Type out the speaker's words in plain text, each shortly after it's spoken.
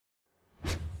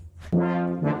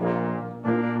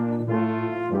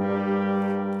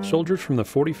soldiers from the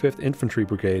 45th Infantry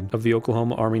Brigade of the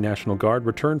Oklahoma Army National Guard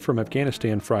returned from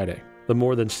Afghanistan Friday. The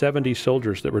more than 70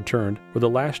 soldiers that returned were the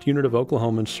last unit of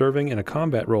Oklahomans serving in a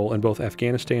combat role in both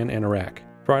Afghanistan and Iraq.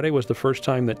 Friday was the first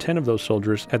time that 10 of those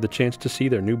soldiers had the chance to see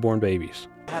their newborn babies.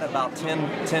 I had about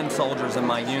 10 soldiers in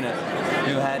my unit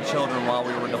who had children while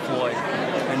we were deployed.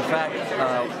 In fact,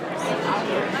 of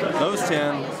those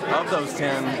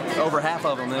 10, over half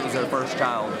of them, it was their first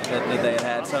child that they had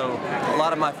had. So a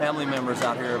lot of my family members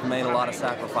out here have made a lot of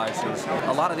sacrifices.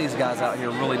 A lot of these guys out here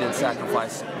really did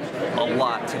sacrifice a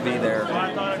lot to be there.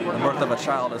 The birth of a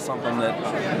child is something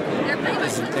that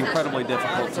is incredibly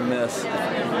difficult to miss.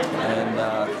 And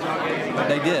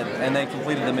they did, and they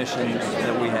completed the mission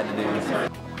that we had to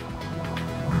do.